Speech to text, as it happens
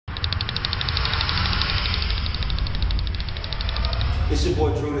It's your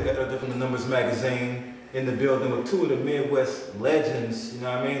boy Drew, the editor from the Numbers Magazine, in the building with two of the Midwest legends, you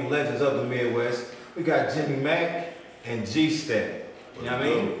know what I mean? Legends of the Midwest. We got Jimmy Mack and G-Stack, you know what I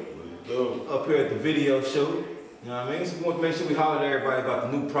mean? Up here at the video shoot, you know what I mean? So we want to make sure we holler at everybody about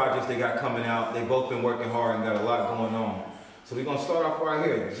the new projects they got coming out. They both been working hard and got a lot going on. So we're going to start off right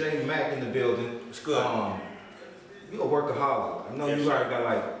here. Jay Mack in the building. It's good. You a workaholic. I know you already got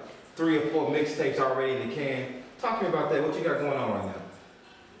like 3 or 4 mixtapes already in the can. Talk to me about that. What you got going on right now?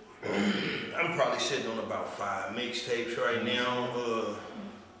 I'm probably sitting on about 5 mixtapes right now.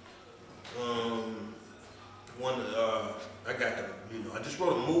 I got the, I just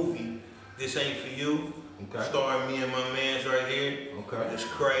wrote a movie, This Ain't For You, starring me and my mans right here. Okay. It's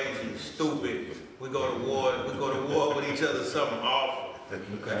crazy, stupid. We go to war with each other, something awful.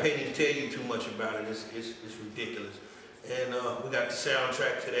 I can't even tell you too much about it. It's ridiculous. And we got the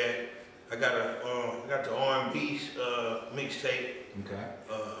soundtrack to that. I got the R&B mixtape. Okay.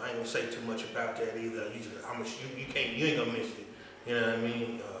 I ain't gonna say too much about that either. How much you ain't gonna miss it. You know what I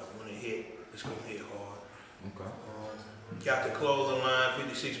mean? When it hit, it's gonna hit hard. Okay. Got the clothing line,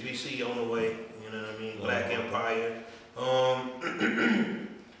 56 BC on the way. You know what I mean? Black Empire.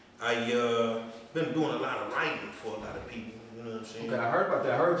 I been doing a lot of writing for a lot of people. You know what I'm saying? Okay, I heard about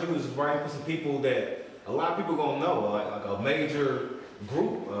that. I heard you was writing for some people that a lot of people gonna know, like a major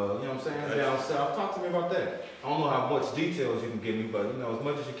group, you know what I'm saying, down south. Talk to me about that. I don't know how much details you can give me, but you know, as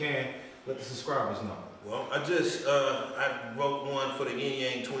much as you can, let the subscribers know. Well, I wrote one for the Yin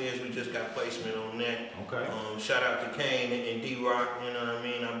Yang Twins. We just got placement on that. Okay. Shout out to Kane and D-Rock, you know what I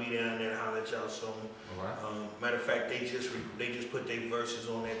mean? I'll be down there to holler at y'all soon. All right. Matter of fact, they just put their verses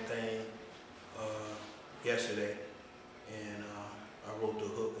on that thing yesterday. And I wrote the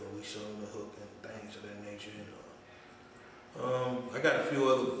hook and we sung the hook and things of that nature. I got a few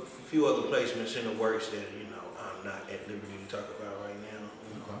other placements in the works that I'm not at liberty to talk about right now.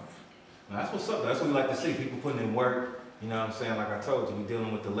 Okay. Now that's what's up. That's what we like to see. People putting in work. You know what I'm saying? Like I told you, we're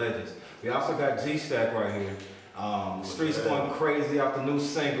dealing with the legends. We also got G-Stack right here. The streets going crazy off the new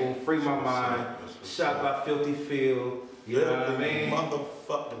single, Free My Mind, shot by Filthy Field. You know what I mean?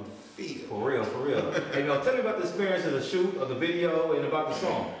 Motherfucking Field. For real, for real. Hey, tell me about the experience of the shoot, of the video, and about the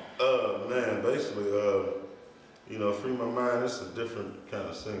song. Man, basically, Free My Mind, it's a different kind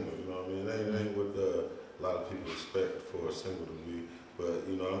of single, you know what I mean? It ain't what a lot of people expect for a single to be. But,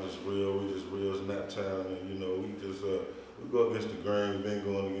 I'm just real, we just real as Naptown, and, we go against the grain, we've been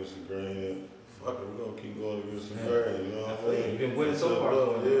going against the grain, and fuck it, we're gonna keep going against the grain, you know what I mean? You've been winning so far.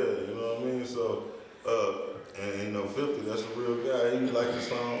 Yeah, you know what I mean? So, Filthy, that's a real guy, he like the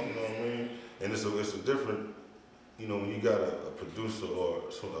song, you know what I mean? And it's a different, when you got a producer or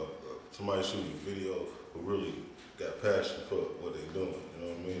somebody shooting a video who really got passion for what they're doing, you know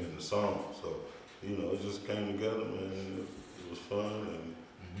what I mean, in the song. So, it just came together, man. It was fun, and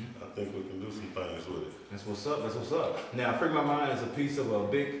I think we can do some things with it. That's what's up, that's what's up. Now, Free My Mind is a piece of a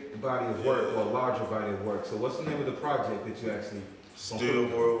big body of work, or a larger body of work. So what's the name of the project that you actually... Still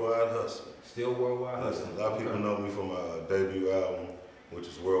Worldwide Hustling. Still Worldwide Hustling. A lot of people know me from my debut album, which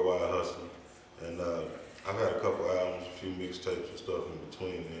is Worldwide Hustling. And I've had a couple albums, a few mixtapes and stuff in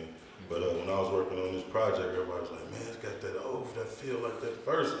between then. But when I was working on this project, everybody was like, man, it's got that feel like that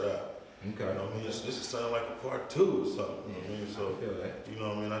first album. Okay. You know what I mean? This is sound like a part 2 or something. You know what I mean? So, I feel that. You know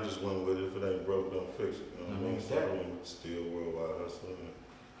what I mean? I just went with it. If it ain't broke, don't fix it. You know what I mean? So I went with Still Worldwide Hustling.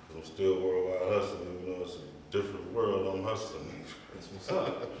 I'm still worldwide hustling, it's a different world I'm hustling. That's what's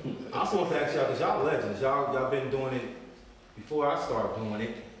up. I also want to ask y'all, because y'all legends, y'all been doing it before I started doing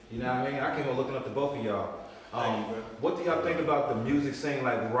it. You know what I mean? I came up looking up to both of y'all. What do y'all think about the music scene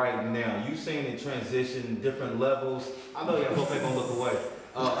like right now? You seen it transition, different levels. I know y'all both ain't gonna look away.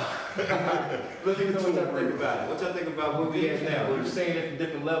 Let me know what y'all think about it. What y'all think about where we at now? We're seeing it from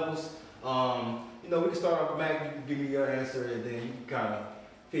different levels. We can start off with Mac, you can give me your answer, and then you can kind of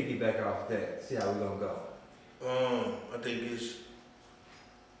piggyback off that. See how we gonna go. I think it's...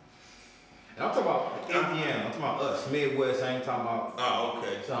 And I'm talking about Indiana. I'm talking about us, Midwest. I ain't talking about... Oh,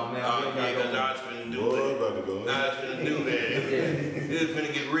 okay. So, man, because I was finna do that. I was finna do that. It's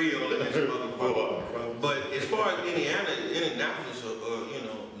finna get real in this motherfucker. But as far as Indianapolis,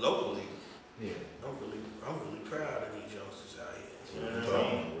 locally, yeah, I'm really proud of these youngsters out here. You know what I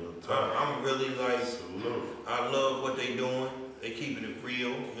mean? I'm really like, I love what they doing. They keeping it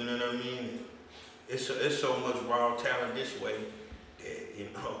real. You know what I mean? It's so much raw talent this way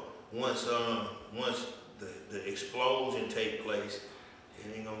that once the explosion take place,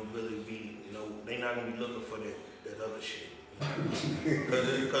 it ain't gonna really be they not gonna be looking for that other shit.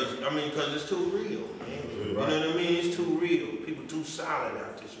 Because it's too real, man. You know what I mean? It's too real. People too solid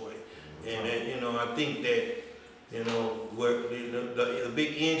out this way. And I think that You know, where the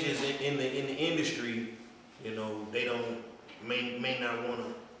big engines in the industry, you know, they may not want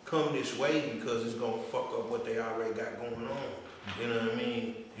to come this way because it's gonna fuck up what they already got going on. You know what I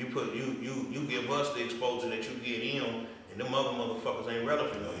mean? You give us the exposure that you get in, and them other motherfuckers ain't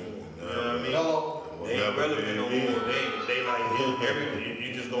relevant no more. You know what I mean? Hello. They ain't relevant no more. They like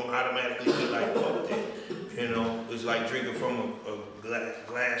you just gonna automatically be like fuck that. You know, it's like drinking from a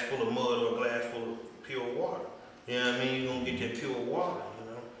glass full of mud or a glass full of pure water. You know what I mean? You gonna get that pure water. You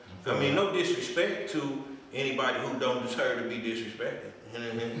know. I mean, no disrespect to anybody who don't deserve to be disrespected. You know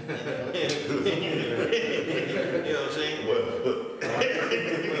what I'm saying?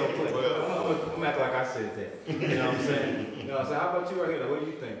 I'm acting like I said that. You know what I'm saying? You know what I'm saying? How about you right here? What do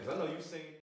you think? 'Cause I know you sing.